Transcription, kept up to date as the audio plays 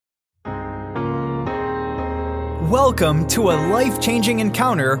Welcome to a life-changing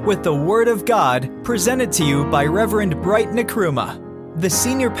encounter with the Word of God, presented to you by Reverend Bright Nkrumah, the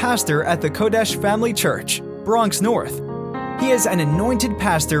senior pastor at the Kodesh Family Church, Bronx North. He is an anointed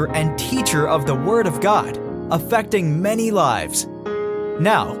pastor and teacher of the Word of God, affecting many lives.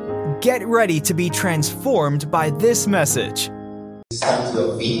 Now, get ready to be transformed by this message. Stand to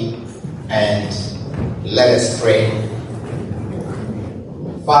your feet and let us pray.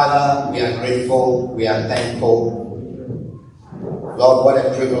 Father, we are grateful, we are thankful. Lord, what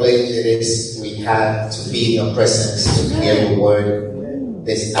a privilege it is we have to be in your presence, to hear your word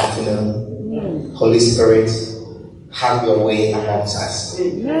this afternoon. Holy Spirit, have your way amongst us.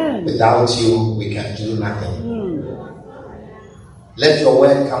 Without you, we can do nothing. Let your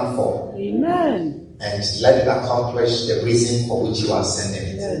word come forth. And let it accomplish the reason for which you are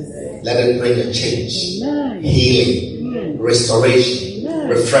sending it. Let it bring a change, healing, restoration,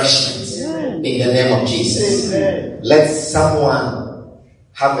 refreshment in the name of Jesus. Let someone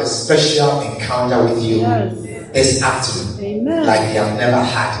have a special encounter with you this afternoon like they have never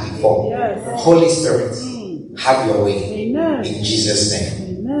had before. Holy Spirit, have your way in Jesus'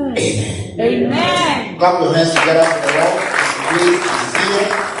 name. Amen. Clap your hands together for the Lord. Please be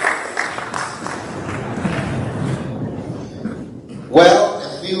seated. Well, a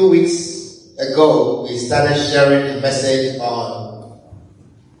few weeks ago, we started sharing a message on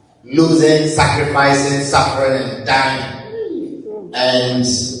losing, sacrificing, suffering, and dying. And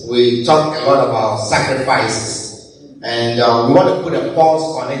we talked a lot about sacrifices. And we want to put a pause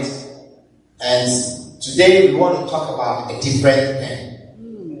on it. And today we want to talk about a different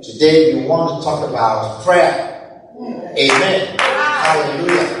thing. Today we want to talk about prayer. Amen.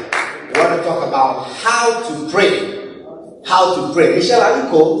 Hallelujah. We want to talk about how to pray. How to pray. Michelle, are you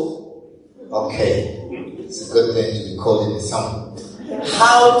cold? Okay. It's a good thing to be cold in the summer.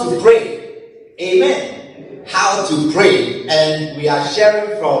 How to pray. Amen. How to pray. And we are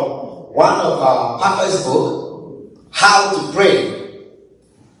sharing from one of our Papa's book, How to Pray.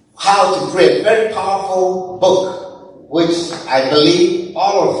 How to Pray. Very powerful book, which I believe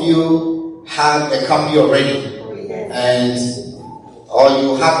all of you have a copy already. And or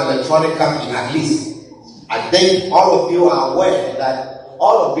you have an electronic copy at least. I think all of you are aware that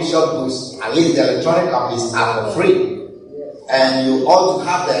all of Bishop books, at least the electronic copies, are for free. And you ought to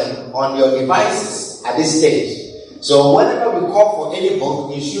have them on your devices at this stage. So whenever we call for any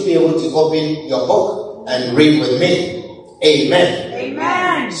book, you should be able to open your book and read with me. Amen.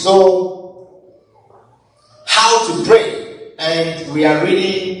 Amen. So, how to pray. And we are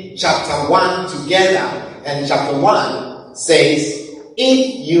reading chapter 1 together. And chapter 1 says,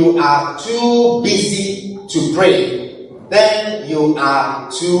 if you are too busy to pray, then you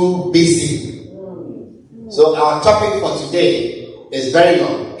are too busy. So our topic for today is very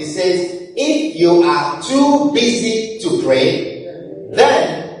long. It says, if you are too busy to pray,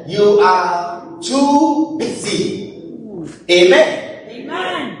 then you are too busy. Amen.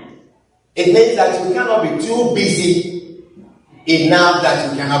 Amen. It means that you cannot be too busy enough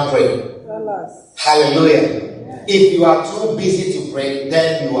that you cannot pray. Hallelujah. If you are too busy to pray,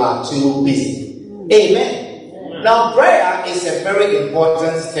 then you are too busy. Amen. Now, prayer is a very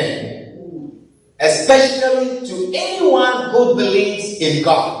important thing, especially to anyone who believes in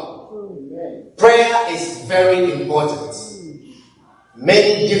God. Prayer is very important.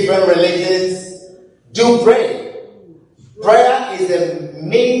 Many different religions do pray. Prayer is a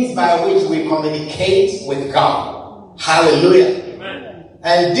means by which we communicate with God. Hallelujah.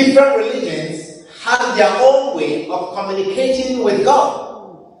 And different religions have their own way of communicating with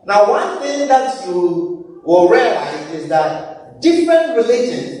God. Now, one thing that you will realize is that different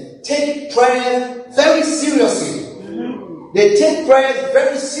religions take prayer very seriously. They take prayer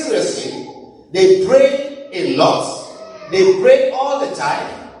very seriously. They pray a lot. They pray all the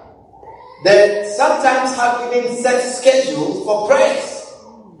time. They sometimes have even set schedules for prayers.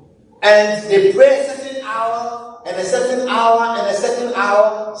 And they pray a certain hour, and a certain hour, and a certain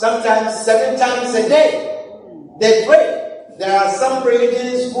hour, sometimes 7 times a day. They pray. There are some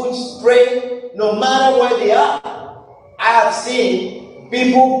religions which pray no matter where they are. I have seen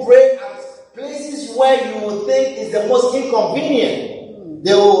people pray at places where you would think is the most inconvenient.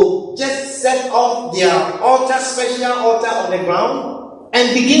 They will just set up their altar, special altar on the ground,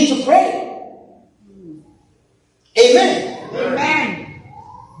 and begin to pray. Amen. Amen.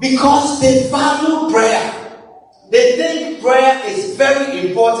 Because they value prayer. They think prayer is very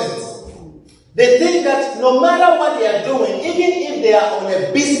important. They think that no matter what they are doing, even if they are on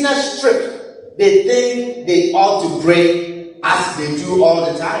a business trip, they think they ought to pray as they do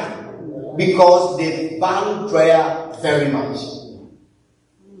all the time. Because they value prayer very much.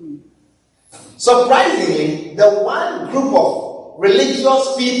 Surprisingly, the one group of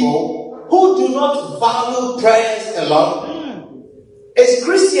religious people who do not value prayers a lot is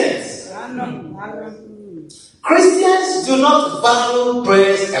Christians. Christians do not value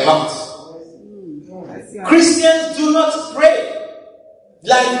prayers a lot. Christians do not pray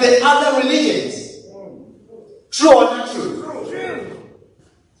like the other religions. True or not true?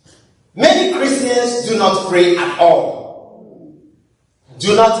 Many Christians do not pray at all.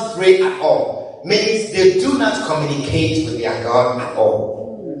 Do not pray at all. Means they do not communicate with their God at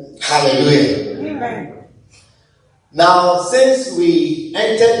all. Hallelujah. Amen. Now, since we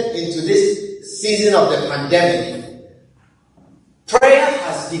entered into this season of the pandemic, prayer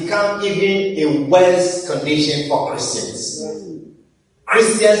has become even a worse condition for Christians.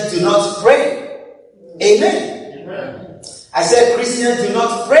 Christians do not pray. Amen. Amen. I said Christians do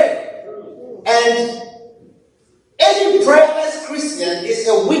not pray. And any prayerless Christian is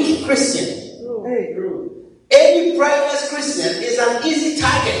a weak Christian. Any prayerless Christian is an easy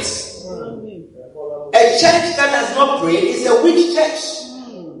target. A church that does not pray is a weak church.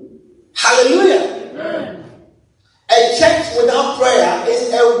 Hallelujah. A church without prayer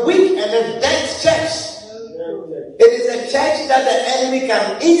is a weak and a dead church. It is a church that the enemy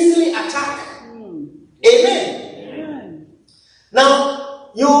can easily attack. Amen.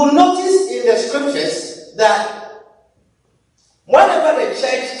 Now, you will notice in the scriptures that whenever the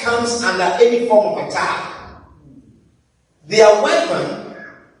church comes under any form of attack, their weapon,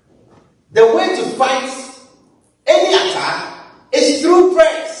 the way to fight any attack is through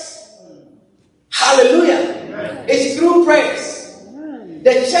prayers. Hallelujah. It's through prayers.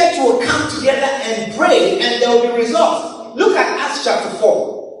 The church will come together and pray and there will be results. Look at Acts chapter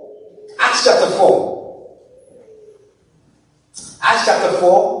 4. Acts chapter 4. Acts chapter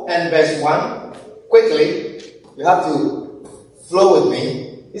 4 and verse 1. Quickly, you have to flow with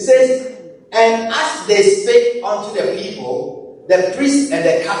me. It says, and as they spake unto the people, the priests and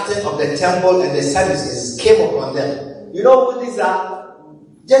the captain of the temple and the Sadducees came upon them. You know what these are?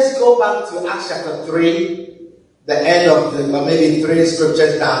 Just go back to Acts chapter 3, the end of the, or maybe 3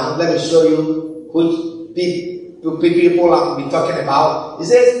 scriptures down. Let me show you who people I'll be talking about. It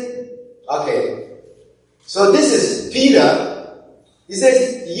says, okay, so this is Peter. He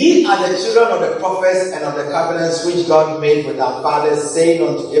says, ye are the children of the prophets and of the covenants which God made with our fathers, saying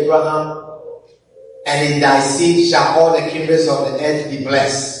unto Abraham, and in thy seed shall all the kingdoms of the earth be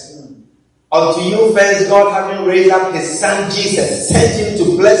blessed. Unto you first God, having raised up his son Jesus, sent him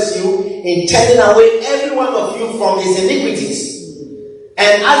to bless you in turning away every one of you from his iniquities.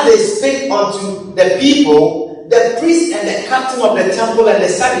 And as they spake unto the people, the priest and the captain of the temple and the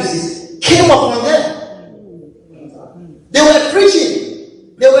Sadducees came upon them. They were preaching.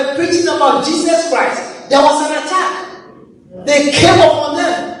 They were preaching about Jesus Christ. There was an attack. They came upon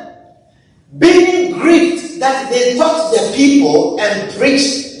them. Being grieved that they taught the people and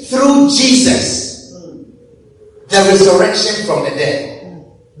preached through Jesus the resurrection from the dead.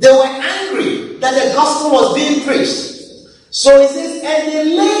 They were angry that the gospel was being preached. So it says, and they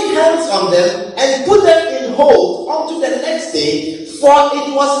laid hands on them and put them in hold unto the next day, for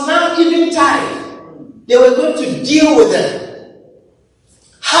it was now evening time. They were going to deal with them.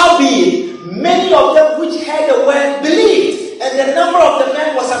 Howbeit, many of them which heard the word believed, and the number of the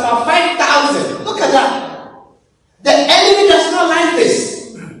men was about 5,000. Look at that. The enemy does not like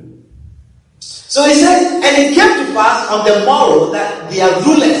this. So he says, and it came to pass on the morrow that their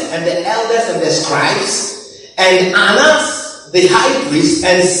rulers and the elders and the scribes, and Annas the high priest,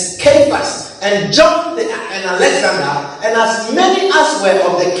 and Caiaphas, and John and Alexander, and as many as were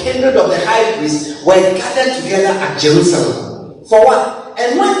of the kindred of the high priest, were gathered together at Jerusalem. For what?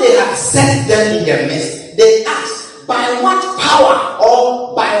 And when they had set them in their midst, they asked, by what power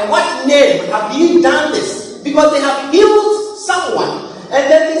or by what name have ye done this? Because they have healed someone. And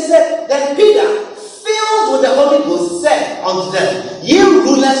then they said, then Peter, filled with the Holy Ghost, said unto them, ye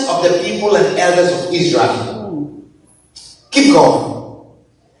rulers of the people and elders of Israel, keep going.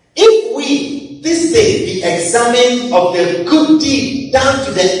 If we this day be examined of the good deed done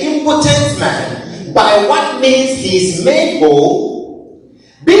to the impotent man, by what means he is made whole,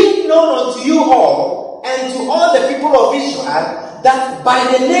 being known unto you all and to all the people of Israel, that by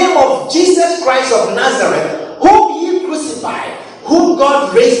the name of Jesus Christ of Nazareth, whom ye crucified, whom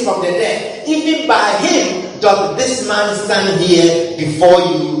God raised from the dead, even by him doth this man stand here before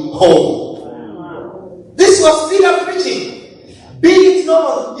you whole. This was Peter preaching. Be it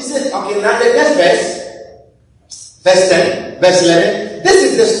known, he said, okay, now the next verse 10, verse 11. This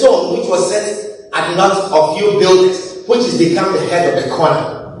is the stone which was set at naught of you builders, which is become the head of the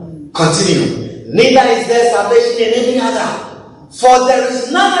corner. Continue. Neither is there salvation in any other, for there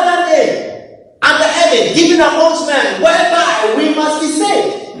is none other name under heaven, given amongst men, whereby we must be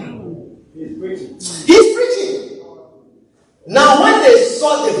saved. He's preaching. Now, when they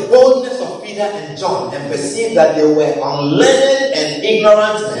saw the boldness of Peter and John and perceived that they were unlearned and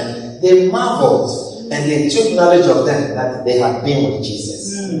ignorant men, they marveled and they took knowledge of them that they had been with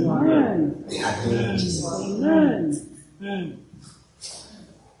Jesus. They had been with Jesus.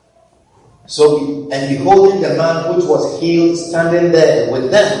 So, and beholding the man which was healed standing there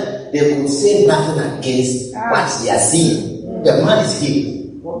with them, they could say nothing against what they are seeing. The man is healed.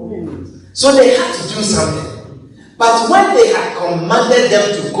 So they had to do something. But when they had commanded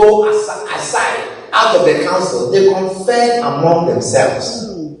them to go aside out of the council, they conferred among themselves.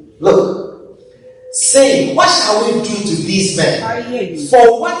 Look, saying, what shall we do to these men?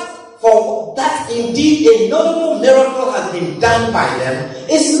 For that indeed a notable miracle has been done by them,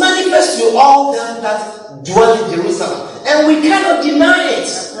 is manifest to all them that dwell in Jerusalem, and we cannot deny it.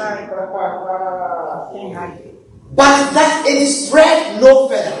 But that it spread no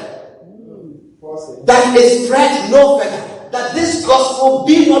further. That it spread no further. That this gospel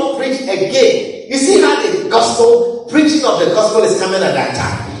be not preached again. You see how the gospel, preaching of the gospel is coming at that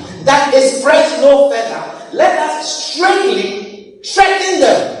time. That it spreads no further. Let us straightly threaten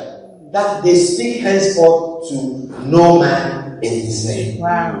them, that they speak henceforth to no man in his name.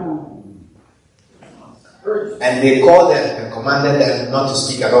 Wow. And they called them and commanded them not to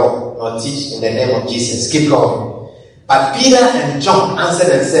speak at all, nor teach in the name of Jesus. Keep going. But Peter and John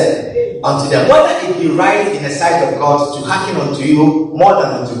answered and said unto them, whether it be right in the sight of God to hearken unto you more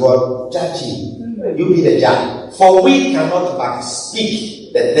than unto God, judge ye. You be the judge. For we cannot but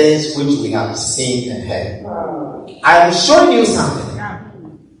speak the things which we have seen and heard. I am showing you something.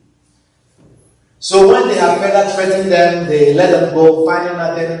 So when they have further threatened them, they let them go, finding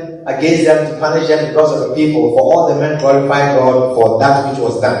nothing against them to punish them because of the people. For all the men glorified God for that which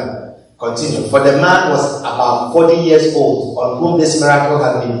was done. Continue. For the man was about 40 years old, on whom this miracle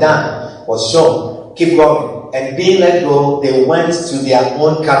had been done, was shown. Keep going. And being let go, they went to their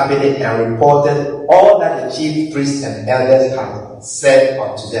own company and reported all that the chief priests and elders had said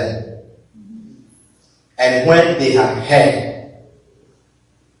unto them. And when they had heard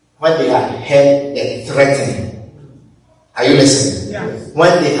the threatening, are you listening? Yes.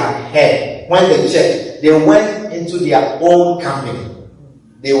 When they had heard, when the church, they went into their own company.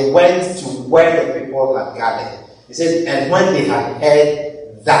 They went to where the people had gathered. He said, and when they had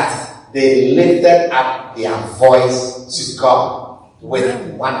heard that, they lifted up their voice to God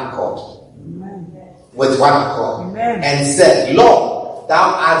with one accord. With one accord. Amen. And said, Lord,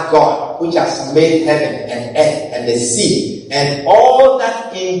 thou art God, which has made heaven and earth and the sea, and all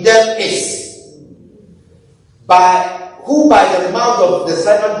that in them is. Who by the mouth of the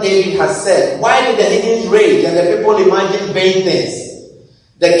servant David has said, why did the heathens rage and the people imagine vain things?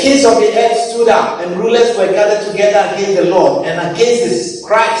 The kings of the earth stood up, and rulers were gathered together against the Lord and against his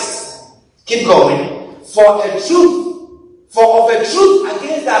Christ. Keep going. For of a truth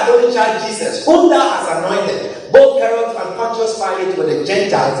against thy holy child Jesus, whom thou hast anointed, both Herod and Pontius Pilate with the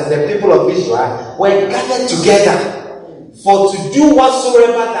Gentiles and the people of Israel were gathered together for to do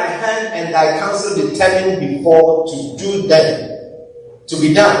whatsoever thy hand and thy counsel determined before to do them, to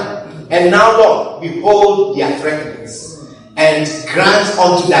be done. And now, Lord, behold their threatenings, and grant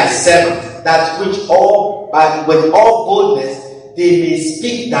unto thy servant that which with all boldness they may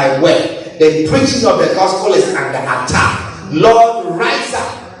speak thy word. The preaching of the gospel is under attack. Lord, rise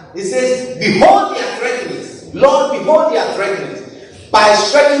up. It says, behold their threatenings. Lord, behold their threatenings. By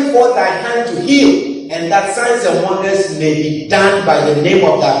stretching forth thy hand to heal, and that signs and wonders may be done by the name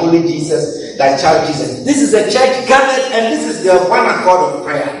of thy holy Jesus, thy child Jesus. This is a church gathered, and this is the one accord of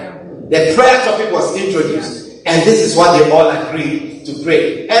prayer. The prayer topic was introduced. And this is what they all agreed to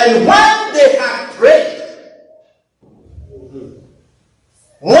pray. And when they had prayed,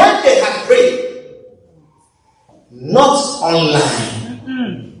 not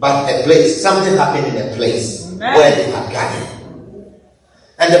online, but a place, something happened in a place where they had gathered.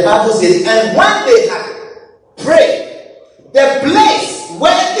 And the Bible says, and when they had prayed, the place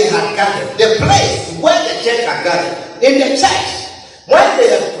where they had gathered, the place where the church had gathered, in the church, when they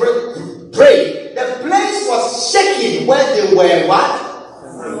had prayed, the place was shaking where they were what?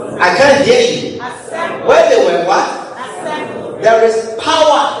 I can't hear you. Where they were what? There is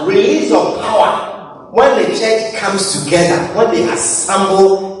power, release of power when the church comes together, when they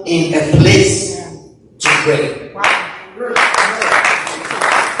assemble in a place to pray.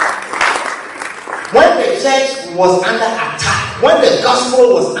 When the church was under attack, when the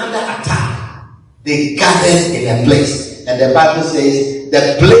gospel was under attack, they gathered in a place. And the Bible says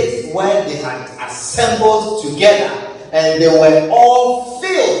the place where they had assembled together, and they were all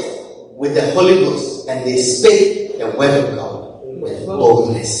filled with the Holy Ghost, and they spake the word of God with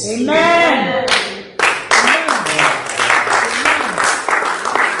boldness. Amen.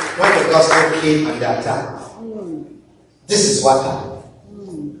 When the gospel came under attack, this is what happened.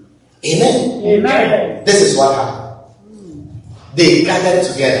 Amen. Amen. This is what happened. They gathered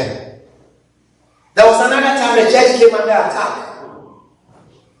together. There was another time the church came under attack.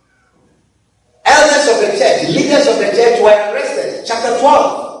 Elders of the church, leaders of the church were arrested. Chapter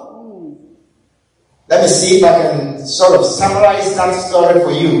 12. Let me see if I can sort of summarize that story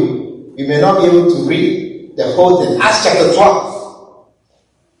for you. You may not be able to read the whole thing. Acts chapter 12.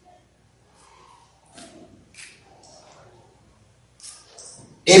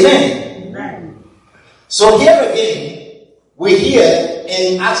 Amen. Amen. So here again, we hear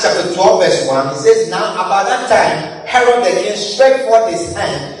in Acts chapter 12 verse 1, it says, now about that time, Herod the king stretched forth his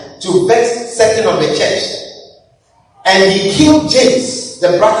hand to vex certain of the church. And he killed James,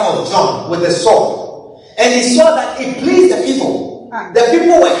 the brother of John, with a sword. And he saw that it pleased the people. The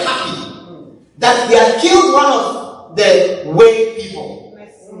people were happy that they had killed one of the way people.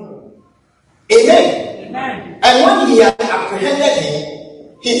 Amen. Amen. And when he had apprehended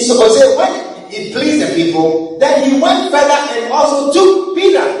him, he so when it pleased the people, then he went further and also took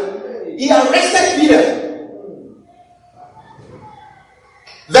Peter. He arrested Peter.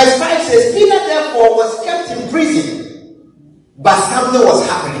 Verse 5 says, Peter therefore was kept in prison, but something was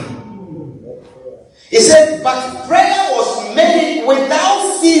happening. He said, but prayer was made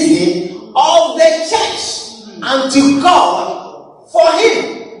without ceasing of the church unto God for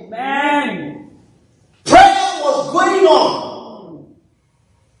him. Amen. Prayer was going on.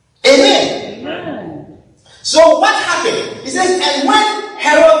 Amen. Amen. So what happened? He says, and when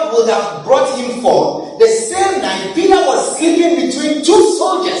Herod would have brought him forth, the same night Peter was sleeping between two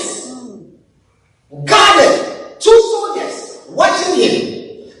soldiers, guarded, two soldiers watching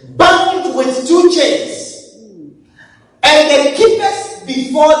him, bound with two chains. And the keepers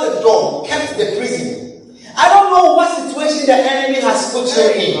before the door kept the prison. I don't know what situation the enemy has put you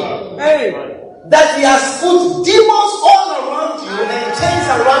in. Hey. That he has put demons all around you and chains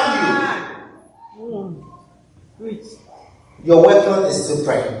around you. Your weapon is to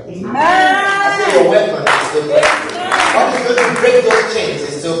pray. I say your weapon is to pray. What is going to break those chains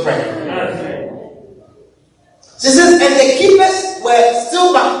is to pray. She says, and the keepers were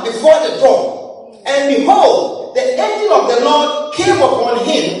still back before the door. And behold, the angel of the Lord came upon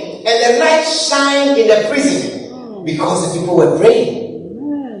him, and the light shined in the prison, because the people were praying.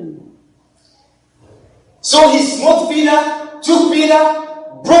 So he smote Peter, took Peter,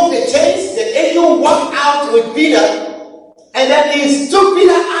 broke the chains. The angel walked out with Peter, and then he took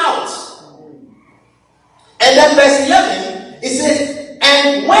Peter out. And then verse 11, it says,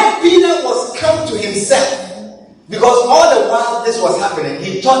 and when Peter was come to himself, because all the while this was happening,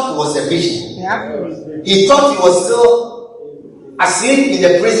 he thought it was a vision. He thought he was still asleep in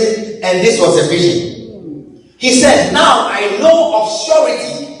the prison, and this was a vision. He said, now I know of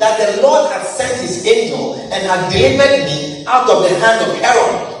surety that the Lord had sent his angel and had delivered me out of the hand of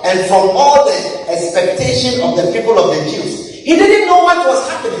Herod and from all the expectation of the people of the Jews. He didn't know what was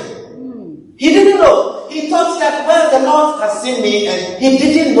happening. He didn't know. He thought that, well, the Lord has seen me, and he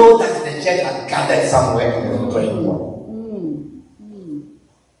didn't know that the church had gathered somewhere and was praying.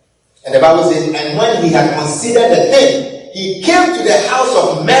 And the Bible says, and when he had considered the thing, he came to the house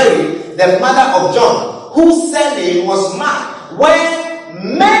of Mary, the mother of John, whose surname was Mark, where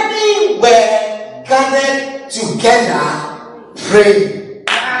many were gathered together praying.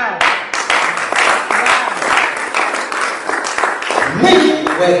 Many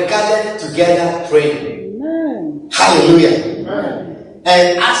were gathered together praying. Hallelujah.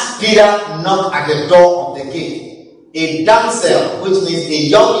 And as Peter knocked at the door of the gate, a damsel, which means a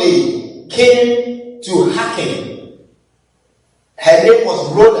young lady, came to hearken. Her name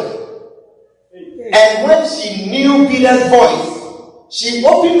was Rhoda. And when she knew Peter's voice, she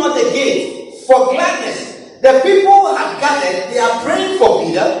opened not the gate for gladness. The people have gathered, they are praying for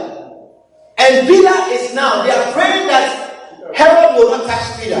Peter. And Peter is now, they are praying that Herod will not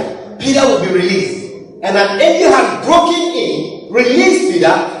touch Peter. Peter will be released. And an angel has broken in, released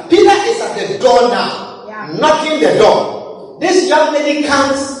Peter. Peter is at the door now, knocking the door. This young lady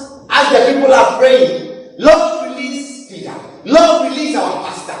comes as the people are praying. Lord, release Peter. Lord, release our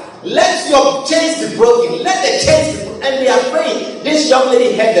pastor. Let your chains be broken. Let the chains be broken. And they are praying. This young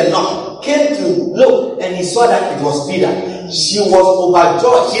lady heard the knock, came to look, and he saw that it was Peter. She was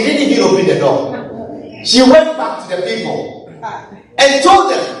overjoyed. She didn't even open the door. She went back to the people and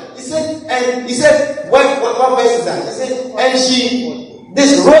told them. He said, what verse is that? He said, and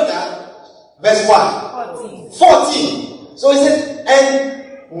this Rhoda, verse 1? 14. So he said,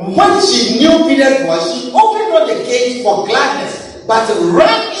 and when she knew Peter's voice, she opened up the gate for gladness, but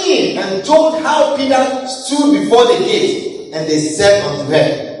ran in and told how Peter stood before the gate. And they said unto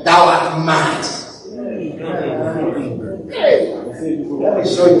her, Thou art mad. Let me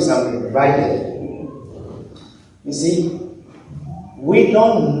show you something right there. You see, we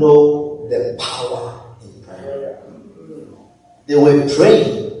don't know the power in prayer. They were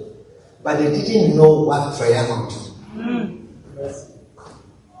praying, but they didn't know what prayer could do.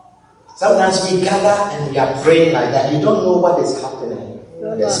 Sometimes we gather and we are praying like that. You don't know what is happening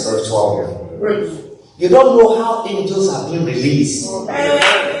in the spiritual world. You don't know how angels are being released.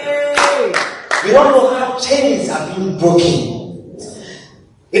 You don't know how chains are being broken.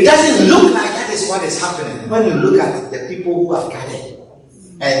 It doesn't look like that is what is happening. When you look at the people who are gathered,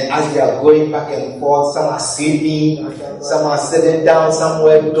 and as they are going back and forth, some are sleeping, some are sitting down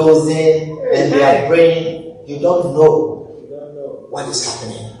somewhere dozing, and they are praying, you don't know what is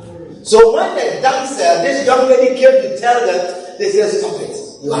happening. So when the dancer, this young lady came to tell them, they said, Stop it,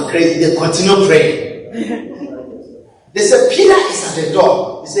 you are crazy. They continue praying. They said, Peter is at the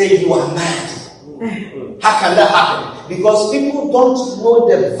door. They say, You are mad. How can that happen? Because people don't know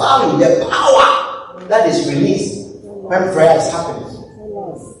the value, the power that is released when prayer is happening.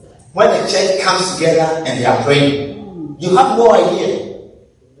 When the church comes together and they are praying, you have no idea.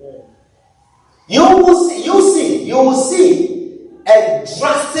 You will see a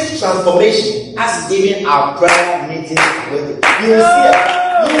drastic transformation as even our prayer meetings are going to. You will see it.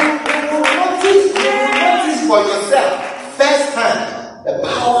 You will notice for yourself firsthand the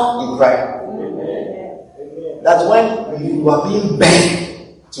power in prayer. That when you are being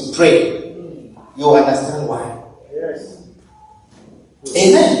begged to pray, you understand why. Yes.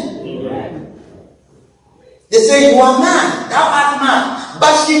 Amen. They say, You are mad, thou art mad.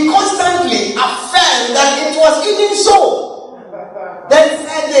 But she constantly affirmed that it was even so. Then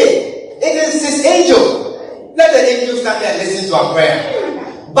said they, It is his angel. Let the angel stand there and listen to our prayer.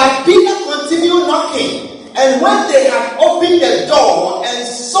 But Peter continued knocking. And when they had opened the door and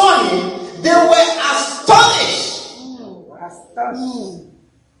saw him, they were astonished.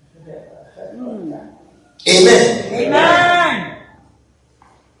 Amen. Amen.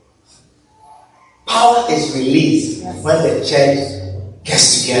 Power is released when the church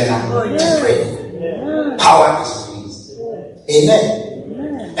gets together to pray. Power is released. Amen.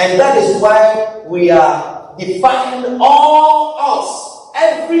 And that is why we are defying all odds,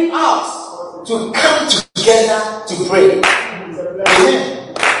 every odds, to come together to pray. Amen.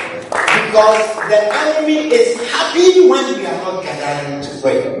 Because the enemy is happy when we are not gathering to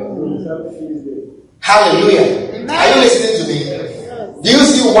pray. Hallelujah. Amen. Are you listening to me? Do you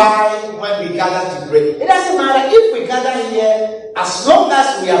see why when we gather to pray? It doesn't matter if we gather here, as long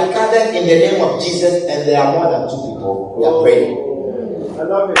as we are gathered in the name of Jesus and there are more than 2 people, we are praying. I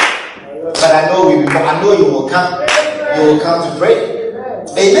love it. But I know you will come. You will come to pray.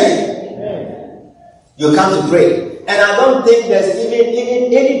 Amen. You come to pray. And I don't think there's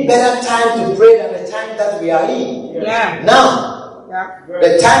even any better time to pray than the time that we are in. Yeah. Now,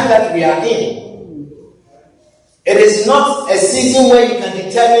 the time that we are in, it is not a season where you can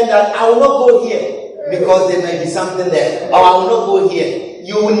determine that I will not go here because there may be something there, or I will not go here.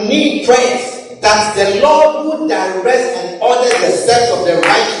 You will need prayers that the Lord who directs and orders the steps of the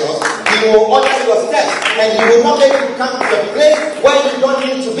righteous, He will order your steps, and He will not make you come to a place where you don't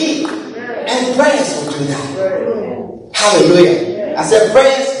need to be. And prayers will do that. Hallelujah. I said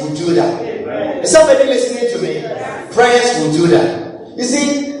prayers will do that. Is somebody listening to me? Prayers will do that. You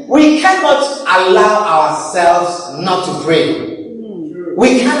see, we cannot allow ourselves not to pray.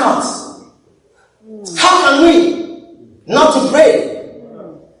 We cannot. How can we not to pray?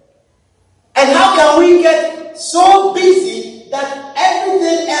 And how can we get so busy that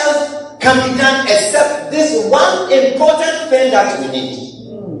everything else can be done except this one important thing that we need,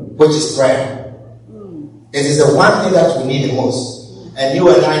 which is prayer? It is the one thing that we need the most. And you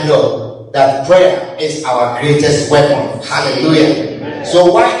and I know that prayer is our greatest weapon. Hallelujah.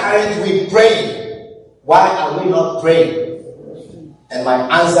 So why aren't we praying? Why are we not praying? And my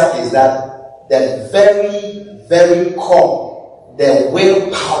answer is that the very, very core, the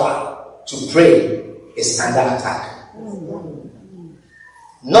willpower to pray is under attack.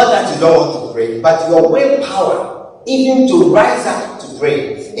 Not that you don't want to pray, but your willpower, even to rise up to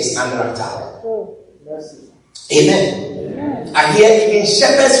pray, is under attack. Amen. I hear even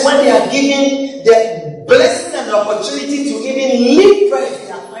shepherds, when they are given the blessing and the opportunity to even lead prayer,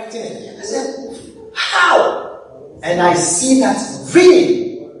 they are fighting it. I said, how? And I see that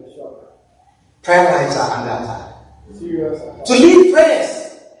really prayer lives are under attack. To lead prayers.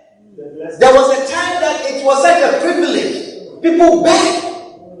 There was a time that it was such a privilege. People beg.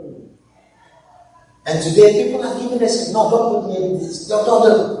 And today people are giving us, no, don't put me in this.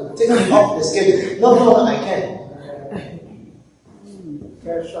 Don't take me off the schedule. No, I can't.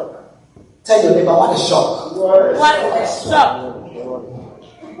 Tell your neighbor, what a shock. What a shock.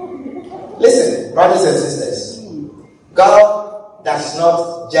 Listen, brothers and sisters, God does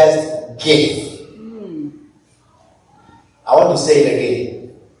not just give. I want to say it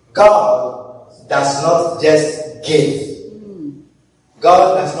again. God does not just give.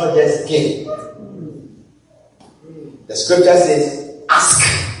 God does not just give. The scripture says, ask,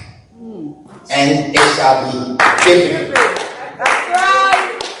 and it shall be given. That's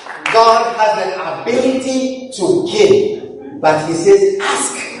right. God has the ability to give, but he says,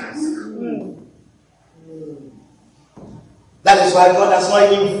 ask. That is why God does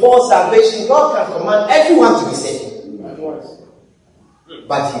not even force salvation. God can command everyone to be saved.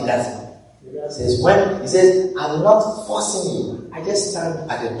 But he doesn't. He says, I'm not forcing you. I just stand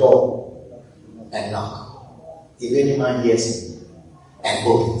at the door and knock. If any man hears me and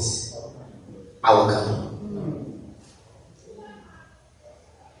opens, I will come in.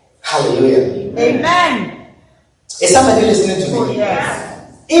 Hallelujah. Amen. Is somebody listening to me?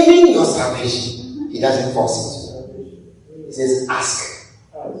 Yes. Even your salvation, he doesn't force it. He says, ask,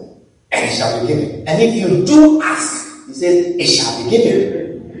 and it shall be given. And if you do ask, he says, it shall be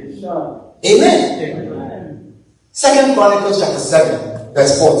given. Amen. 2 Chronicles chapter 7,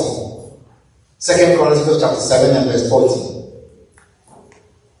 verse 14. 2 Chronicles chapter 7 and verse 14.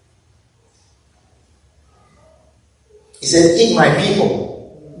 He said, if my people,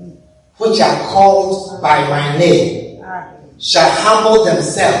 which are called by my name, shall humble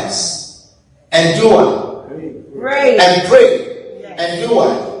themselves and do what? Pray. And pray. And do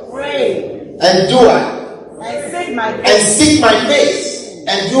what? Pray. And do what? And seek my And face. seek my face.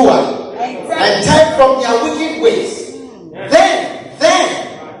 And do what? And turn from their wicked ways. Then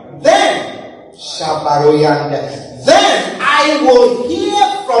shall Baroyanda. Then I will hear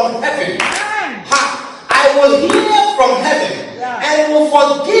from heaven. I will hear from heaven and will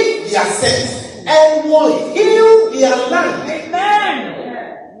forgive their sins and will heal their land. Amen.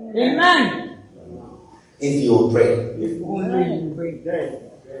 Amen. If you will pray.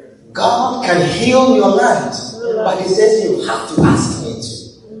 God can heal your land, but he says you have to ask me to.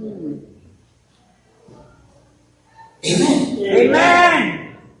 Amen.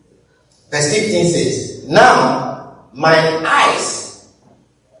 Amen. Verse 15 says, now mine eyes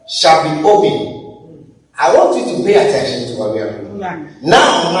shall be open. I want you to pay attention to what we are doing.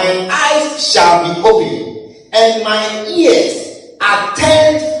 Now mine eyes shall be open, and my ears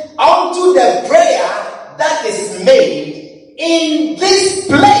attend unto the prayer that is made in this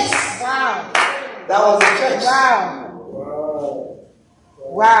place. Wow. That was the church.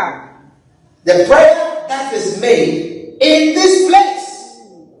 Wow. The prayer that is made in this place.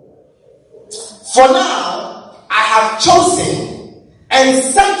 For now, I have chosen and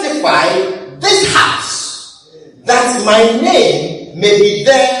sanctified this house, that my name may be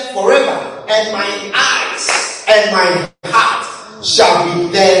there forever, and my eyes and my heart shall be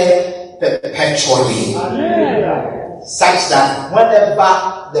there perpetually. Such that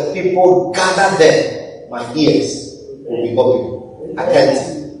whenever the people gather there, my ears will be open,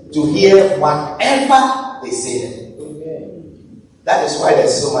 attentive to hear whatever they say. That is why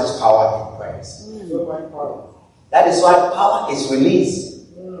there's so much power in prayers. That is why power is released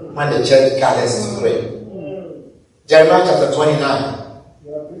when the church gathers to pray. Jeremiah chapter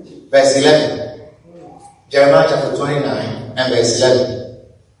 29, verse 11. Jeremiah chapter 29 and verse 11.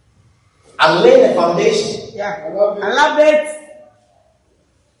 I'm laying the foundation. Yeah. I love it.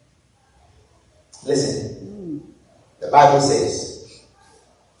 Listen. The Bible says,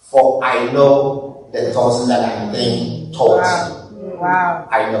 for I know the thoughts that I think towards you. Wow.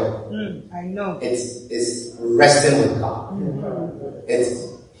 I know. I know. It's resting with God.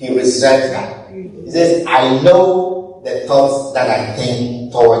 He reserves that. He says, I know the thoughts that I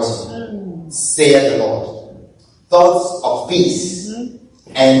think towards you, saith the Lord. Thoughts of peace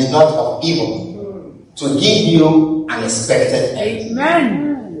and not of evil, to give you an expected end.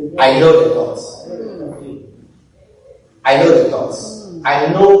 Amen. I know the thoughts. I know the thoughts. I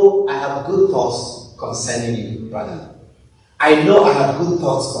know I have good thoughts concerning you, brother. I know I have good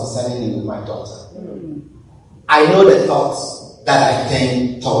thoughts concerning you, my daughter. I know the thoughts that I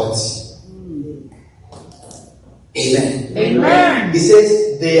think towards you. Amen. Amen. He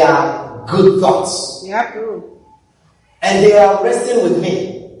says they are good thoughts. Yep. And they are resting with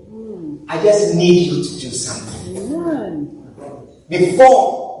me. I just need you to do something.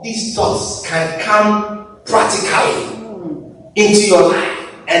 Before these thoughts can come practically into your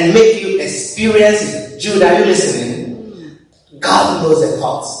life and make you experience it. Jude, are you listening? God knows the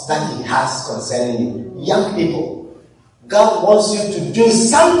thoughts that He has concerning you. Young people, God wants you to do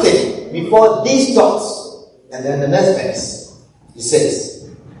something before these thoughts. And then the next verse, He says,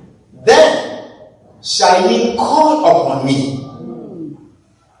 then shall ye call upon me.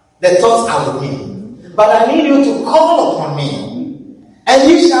 The thoughts are with me. But I need you to call upon me. And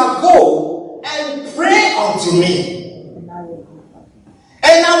you shall go and pray unto me.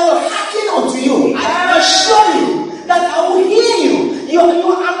 And I will hearken unto you. I assure you that I will hear you. You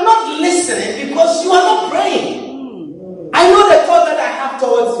are not listening because you are not praying. I know the thought that I have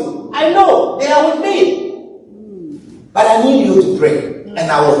towards you. I know they are with me. But I need you to pray. And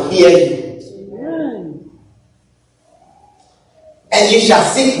I will hear you. And you shall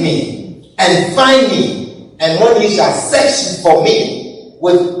seek me and find me. And when you shall search for me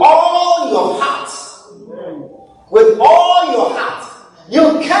with all your heart, with all your heart.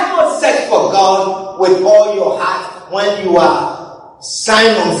 You cannot search for God with all your heart when you are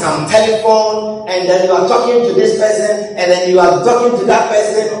signed on some telephone and then you are talking to this person and then you are talking to that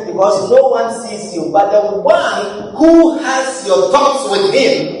person because no one sees you. But the one who has your thoughts with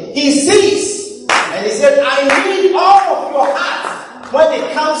him, he sees. And he said, I need all of your heart when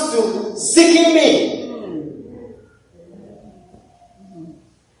it comes to seeking me.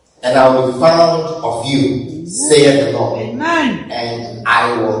 And I will be found of you, saith the Lord. Amen. And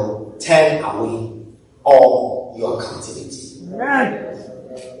I will turn away all your captivity. Amen.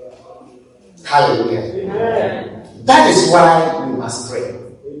 Hallelujah. Amen. That is why we must pray.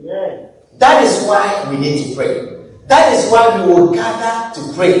 Amen. That is why we need to pray. That is why we will gather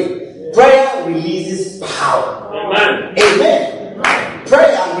to pray. Prayer releases power. Amen. Amen.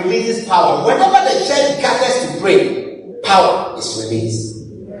 Prayer releases power. Whenever the church gathers to pray, power is released.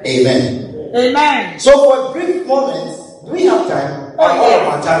 Amen. Amen. So for a brief moment, do we have time? All of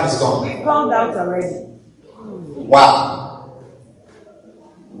our time is gone. We found out already. Wow.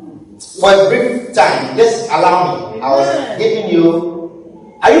 For a brief time, just allow me. I was giving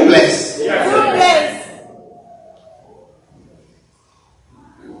you. Are you blessed? Yes.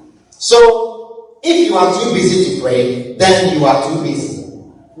 So if you are too busy to pray, then you are too busy.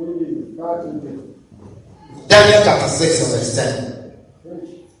 Daniel chapter 6 and verse 10.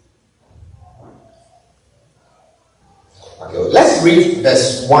 Okay, let's read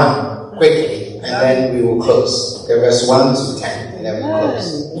verse 1 quickly and then we will close. Okay, verse 1 to 10 and then we will close.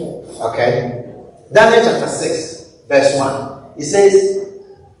 Okay? Daniel chapter 6, verse 1. It says,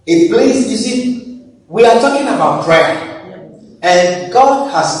 it please, you see, we are talking about prayer. And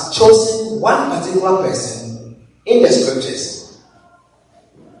God has chosen one particular person in the scriptures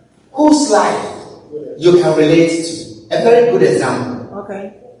whose life you can relate to. A very good example.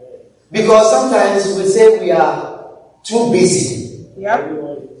 Okay. Because sometimes we say we are too busy. Yep.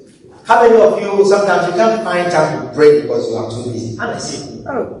 How many of you sometimes you can't find time to pray because you are too busy? Honestly.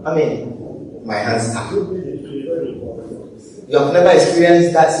 Oh. I mean, my hands up. You have never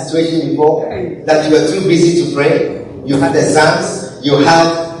experienced that situation before? That you were too busy to pray? You had exams, you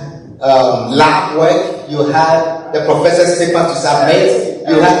had lab work, you had the professor's paper to submit,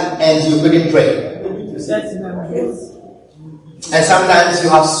 and you couldn't pray. And sometimes you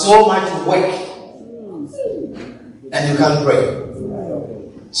have so much work and you can't pray.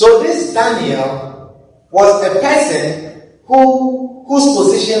 So this Daniel was a person whose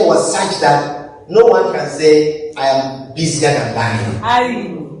position was such that no one can say, I am busier than Daniel.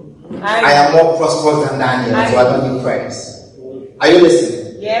 I am more prosperous than Daniel, so I don't need prayers. Are you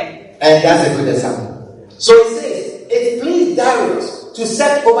listening? Yep. And that's a good example. So it says, it pleased Darius to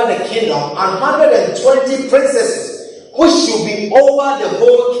set over the kingdom 120 princesses, which should be over the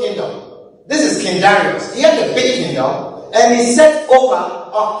whole kingdom. This is King Darius. He had a big kingdom, and he set over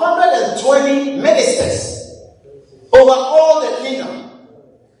 120 ministers over all the kingdom.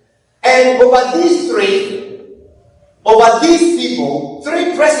 And over these people,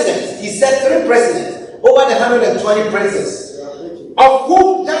 3 presidents. He set 3 presidents over the 120 princes, of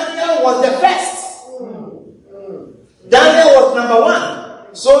whom Daniel was the first. Daniel was number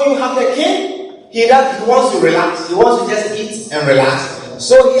 1. So you have the king. He wants to relax. He wants to just eat and relax.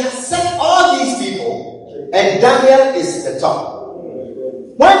 So he has set all these people, and Daniel is the top.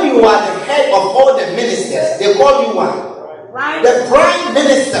 When you are the head of all the ministers, they call you what? The prime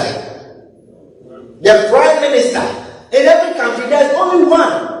minister. The prime minister. In every country, there's only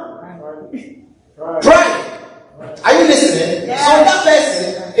one. Prime. Are you listening? Yeah. So that person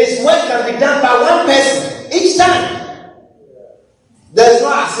is what can be done by one person each time. There's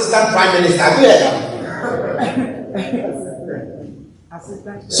no assistant prime minister. Have you heard that?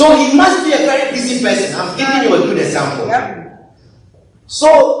 So he must be a very busy person. I'm giving you a good example. Yep.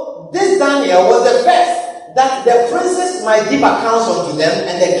 So this Daniel was the first. that the princes might give accounts unto them,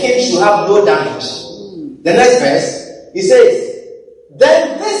 and the king should have no damage. The next verse, he says,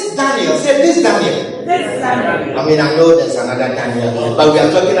 then this Daniel, say this Daniel. I mean, I know there's another Daniel, but we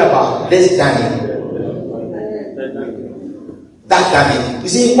are talking about this Daniel. That Daniel. You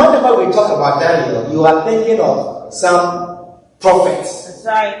see, whenever we talk about Daniel, you are thinking of some prophets. That's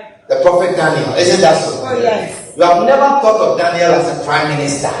right. The prophet Daniel, isn't that so? Oh, yes. You have never thought of Daniel as a prime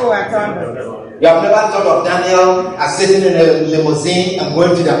minister. Oh, I thought of it. You have never thought of Daniel as sitting in a limousine and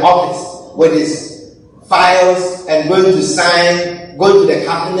going to the office with his files and going to to the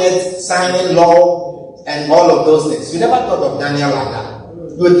cabinet, signing law and all of those things. You never thought of Daniel like that.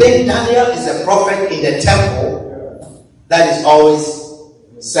 You think Daniel is a prophet in the temple that is always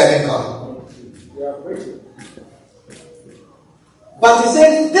serving God. But he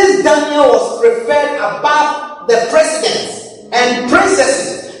says this Daniel was preferred above the presidents and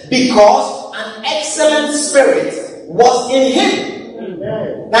princesses because an excellent spirit was in him.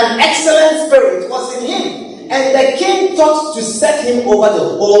 An excellent spirit was in him. And the king thought to set him over the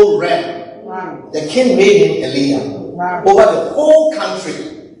whole realm. Wow. The king made him a leader over the whole country.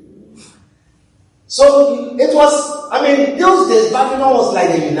 So it was, those days Babylon was like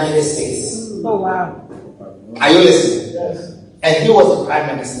the United States. Oh, wow. Are you listening? Yes. And he was the prime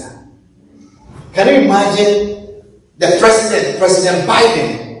minister. Can you imagine the President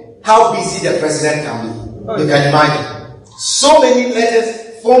Biden, how busy the president can be? You can imagine. So many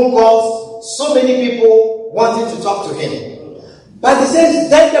letters, phone calls, so many people wanting to talk to him. But he says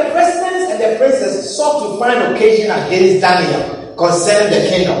that the presidents and the princes sought to find occasion against Daniel concerning the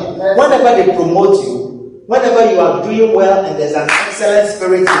kingdom. Whenever they promote you, whenever you are doing well and there's an excellent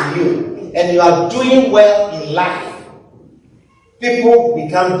spirit in you, and you are doing well in life, people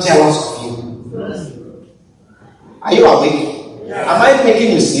become jealous of you. Are you awake? Am I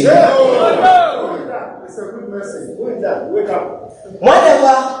making you sleep? No. It's a good message. Wake up.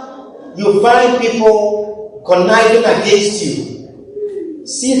 Whenever you find people conniving against you,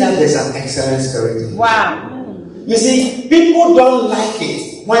 see that there's an excellent spirit. Wow. You see, people don't like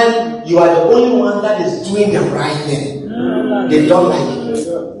it when you are the only one that is doing the right thing. They don't like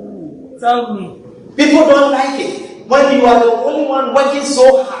it. Tell me. People don't like it when you are the only one working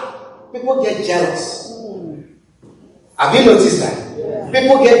so hard. People get jealous. Have you noticed that?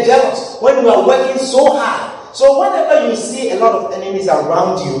 People get jealous when you are working so hard. So whenever you see a lot of enemies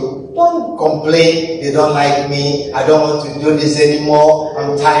around you, don't complain. They don't like me. I don't want to do this anymore.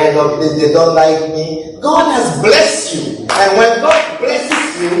 I'm tired of this. They don't like me. God has blessed you. And when God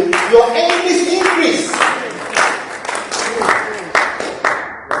blesses you, your enemies increase.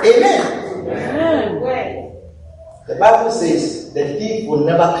 Amen. The Bible says the thief will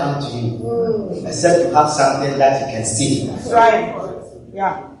never come to you except you have something that he can steal. That's right.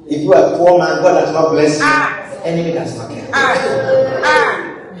 Yeah. If you are a poor man, God does not bless you. Enemy does not care.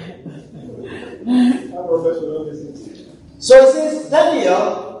 So it says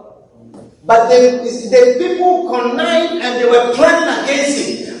Daniel, but the people connived and they were planning against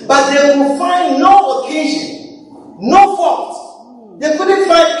him, but they will find no occasion, no fault. They couldn't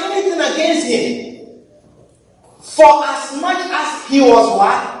find anything against him. For as much as he was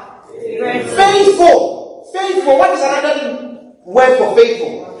what? Faithful. Faithful. What is another word for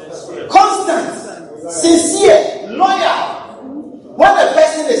faithful? Constant. Sincere. Loyal. When a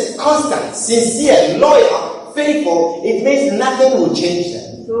person is constant, sincere, loyal, faithful, it means nothing will change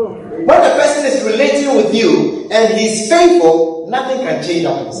them. When a person is relating with you and he's faithful, nothing can change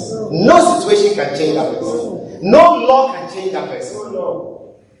that person. No situation can change that person. No law can change that person.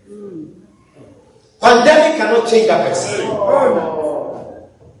 Pandemic cannot change that person.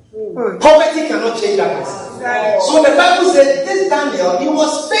 Poverty cannot change that person. So the Bible says this Daniel, he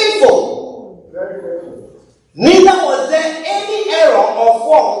was faithful. Neither was there any error or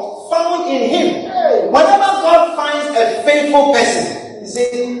fault found in him. Whenever God finds a faithful person, you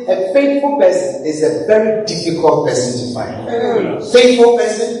see, a faithful person is a very difficult person to find. Faithful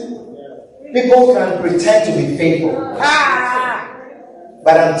person, people can pretend to be faithful.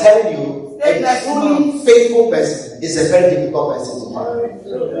 But I'm telling you, a truly faithful person is a very difficult person to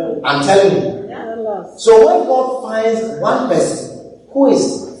find. I'm telling you. So when God finds one person who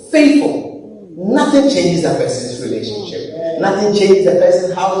is faithful, nothing changes that person's relationship. Nothing changes the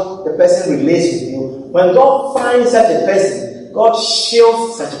person, how the person relates with you. When God finds such a person, God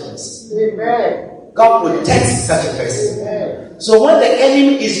shields such a person. Amen. God protects such a person. Amen. So when the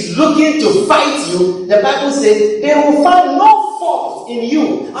enemy is looking to fight you, the Bible says they will find no fault in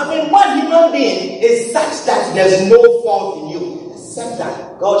you. What human being is such that there's no fault in you, except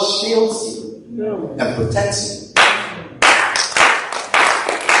that God shields you and protects you.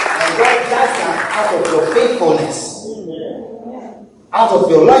 And God does that out of your faithfulness, out of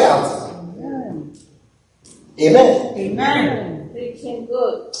your loyalty. Amen. Amen. Preaching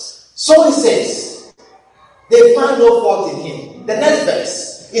good. So he says, they found no fault in him. The next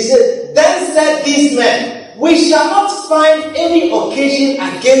verse, he said, then said these men, we shall not find any occasion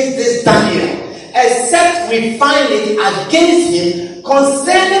against this Daniel, except we find it against him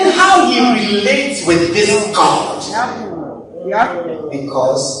concerning how he relates with this God. Yeah.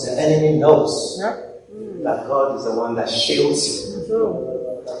 Because the enemy knows that God is the one that shields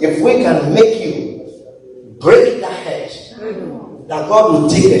you. If we can make you break that hedge, that God will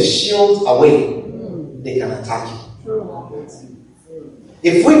take the shield away, they can attack you.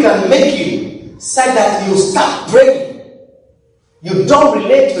 If we can make you say that you stop praying, you don't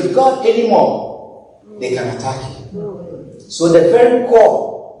relate with God anymore, they can attack you. So the very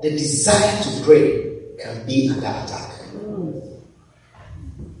core, the desire to pray, can be under attack.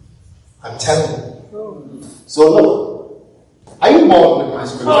 I'm telling you. So look, are you bored with my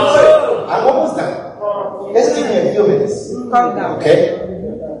scripture? I'm almost done. Let's give me a few minutes. Calm down. Okay?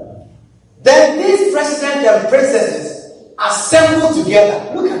 Then these presidents and princesses assembled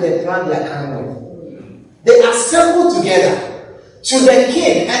together. Look at the plan they are coming with. They assembled together to the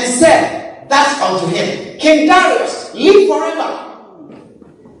king and said that unto him, King Darius, live forever.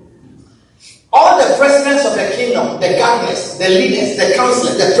 All the presidents of the kingdom, the governors, the leaders, the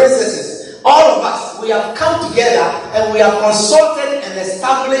counselors, the princesses, all of us, we have come together and we have consulted and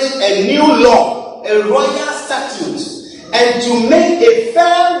established a new law, a royal statute, and to make a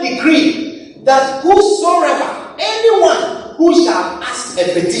firm decree that whosoever, anyone who shall ask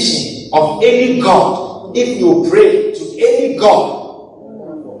a petition of any God, if you pray to any God,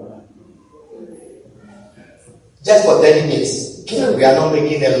 just for 30 days, we are not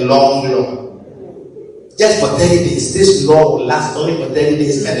making a long law. Just for 30 days. This law will last only for 30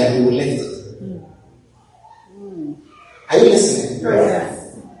 days and then we will lift it. Are you listening?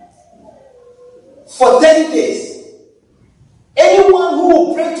 Yes. For 30 days. Anyone who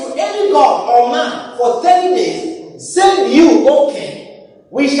will pray to any God or man for 30 days, save you, O king,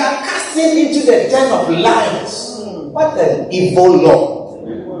 we shall cast him into the den of lions. What an evil law.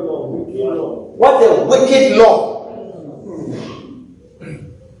 What a wicked law.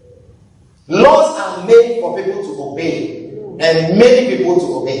 Laws are made for people to obey, and many people to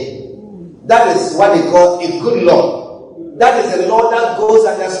obey. That is what they call a good law. That is a law that goes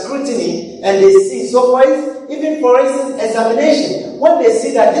under scrutiny, and they see. So even for instance, examination, when they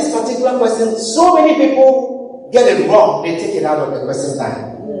see that this particular question, so many people get it wrong, they take it out of the question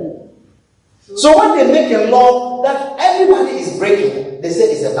time. So when they make a law that everybody is breaking, they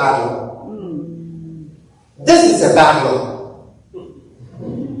say it's a bad law. This is a bad law.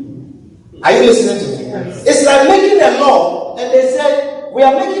 Are you listening to me? Yes. It's like making a law, and they said, we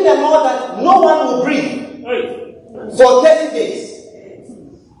are making a law that no one will breathe for 30 days.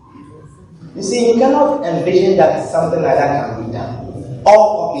 You see, you cannot envision that something like that can be done.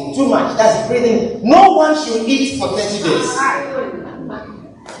 Or okay, too much, that's breathing. No one should eat for 30 days.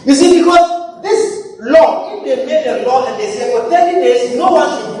 You see, because this law, if they made a law and they say for 30 days, no one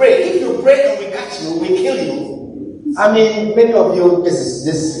should pray. If you pray and we catch you, we kill you. I mean, many of you, this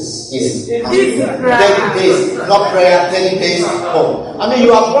is easy. 30 days, not prayer, 30 days home. I mean,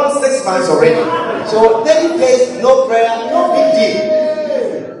 you have gone 6 months already. So 30 days, no prayer, no big deal.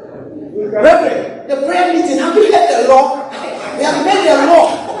 Reverend, the prayer meeting, have you heard the law? They have made a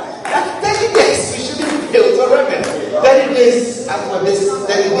law that 30 days we shouldn't fail. So Reverend, 30 days after this, 30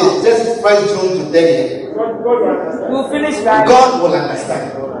 days, just 1st June to 30th. We'll finish right. God will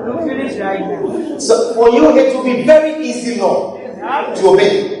understand. We'll finish right now. So for you, it will be very easy law to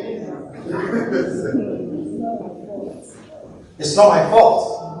obey. It's not my fault.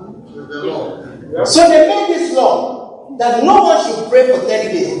 So they made this law that no one should pray for 30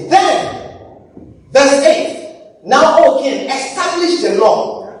 days. Then, verse 8, now, O king, establish the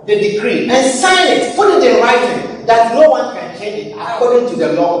law, the decree, and sign it, put it in writing, that no one can change it according to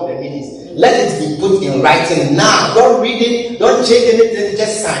the law of the Medes. Let it be put in writing now. Don't read it, don't change anything,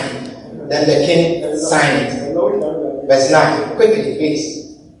 just sign it. Then the king signed it. Verse 9, quickly,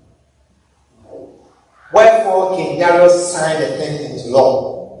 please. Wherefore King Darius signed the thing into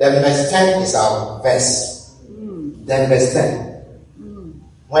law. Then verse 10 is our verse. Then verse 10.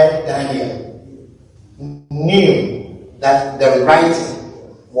 When Daniel knew that the writing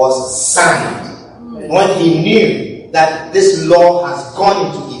was signed, when he knew that this law has gone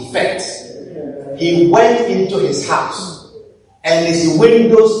into effect, he went into his house, and his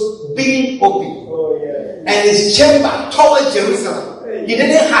windows being open, and his chamber towards Jerusalem. He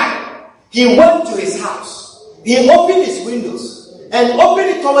didn't hide. He went to his house. He opened his windows and opened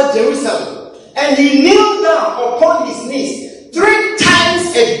it towards Jerusalem. And he kneeled down upon his knees 3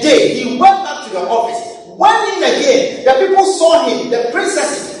 times a day. He went back to the office. Went in again. The people saw him. The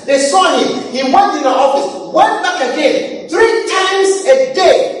princesses, they saw him. He went in the office. Went back again. 3 times a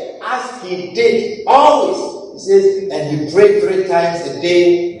day. As he did always. He says, and he prayed 3 times a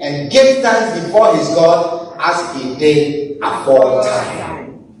day and gave thanks before his God as he did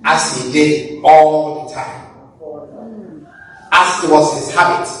aforetime. As he did all the time. As it was his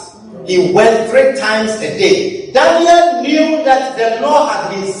habit. He went 3 times a day. Daniel knew that the law had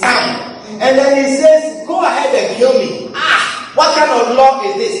been signed. And then he says, go ahead and kill me. What kind of law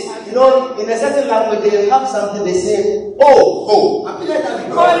is this? You know, in a certain language, they have something they say, oh. Have you heard that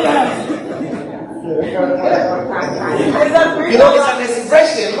before? You know, it's an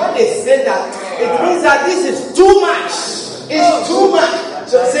expression. When they say that, it means that this is too much. It's too much.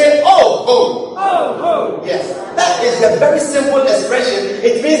 So say, oh. Yes. That is a very simple expression.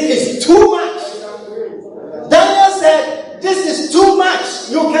 It means it's too much. Daniel said, this is too much.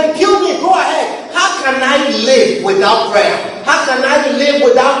 You can kill me. Go ahead. How can I live without prayer? How can I live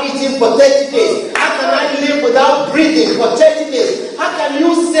without eating for 30 days? How can I live without breathing for 30 days? How can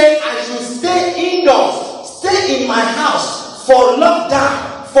you say I should stay indoors, stay in my house for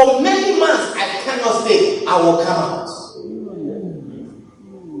lockdown? For many months I cannot stay. I will come out.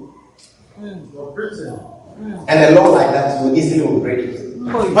 And a law like that, you easily will break it.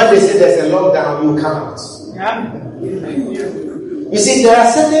 When they say there's a lockdown, you come out. You see, there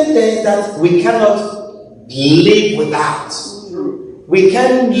are certain things that we cannot live without. We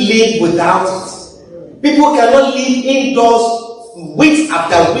can't live without it. People cannot live indoors weeks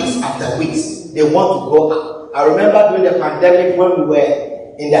after weeks after weeks. They want to go out. I remember during the pandemic when we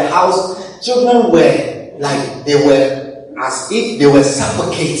were in the house, children were like, they were as if they were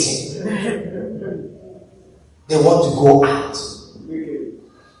suffocating. They want to go out.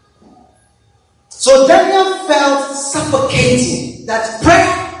 So Daniel felt suffocating. That prayer,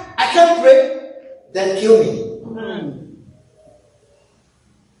 I can't pray, then kill me.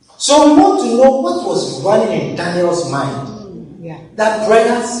 So we want to know what was running in Daniel's mind. That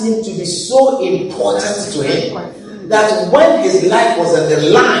prayer seemed to be so important to him that when his life was on the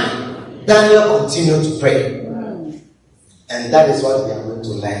line, Daniel continued to pray. And that is what we are going to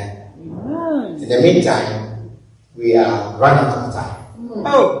learn. In the meantime, we are running out of time.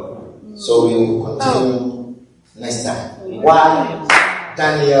 So we will continue next time. Why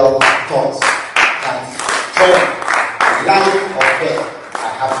Daniel thought that prayer, life or death, I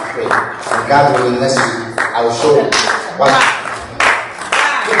have to pray. And God will, next week, I will show you what.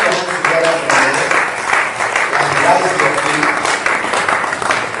 Put your hands together for me and rise your feet.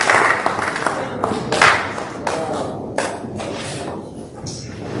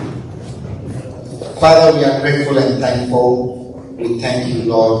 Father, we are grateful and thankful. We thank you,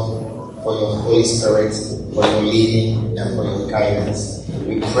 Lord, for your Holy Spirit, for your leading and for your guidance.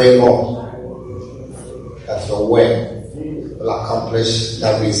 We pray, Lord, that your word will accomplish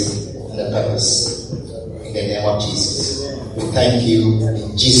that reason and the purpose in the name of Jesus. We thank you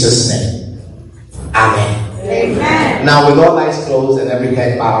in Jesus' name. Amen. Amen. Now, with all eyes closed and every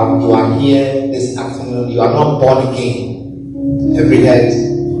head bowed, you are here this afternoon. You are not born again. Every head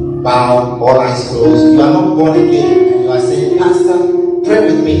bowed, all eyes closed. You are not born again. And you are saying, Pastor, pray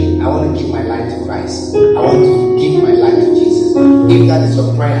with me. I want to give my life to Christ. I want to give my life to Jesus. If that is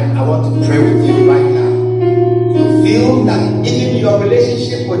your prayer, I want to pray with you right now. You feel that even your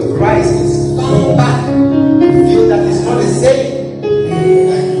relationship with Christ is falling back. You feel that it's not the same.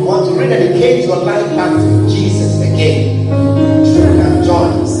 And you want to rededicate your life back to Jesus again. You can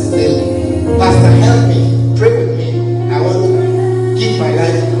join sincerely. Pastor, help me. Pray with me. I want to give my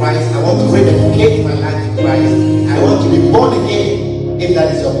life to Christ. I want to rededicate my life to Christ. I want to be born again. If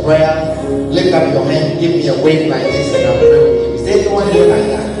that is your prayer, lift up your hand, give me a wave like this, and I'll pray with you. Is there anyone here like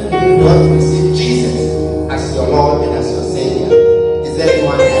that? You want to receive Jesus as your Lord and as your Savior? Is there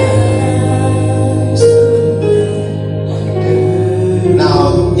anyone here?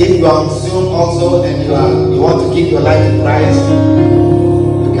 Now, if you are on Zoom also and you want to give your life to Christ,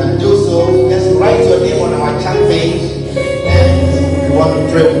 you can do so. Just write your name on our chat page, and we want to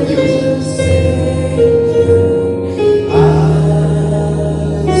pray with you.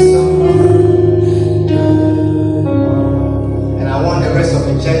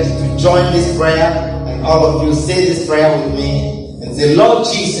 Church to join this prayer, and all of you say this prayer with me and say, Lord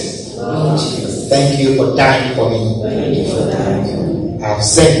Jesus, thank you for dying for me. I have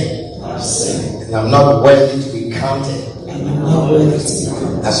sinned, and I'm not worthy to be counted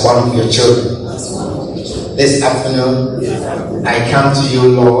as one of your children. This afternoon, I come to you,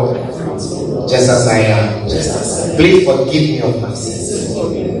 Lord, just as I am. Please forgive me of my sins.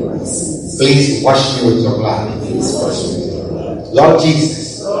 Please wash me with your blood. Lord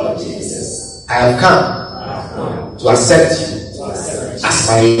Jesus, I have come to accept you as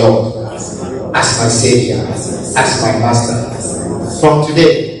my Lord, as my Savior, as my Master. From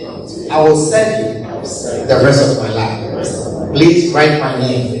today, I will serve you the rest of my life. Please write my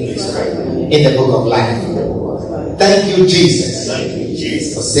name in the book of life. Thank you, Jesus,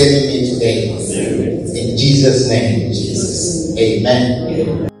 for saving me today. In Jesus' name,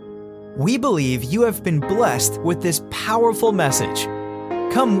 amen. We believe you have been blessed with this powerful message.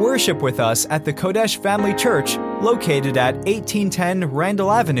 Come worship with us at the Kodesh Family Church, located at 1810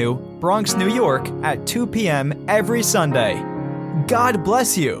 Randall Avenue, Bronx, New York, at 2 p.m. every Sunday. God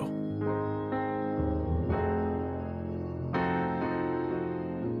bless you.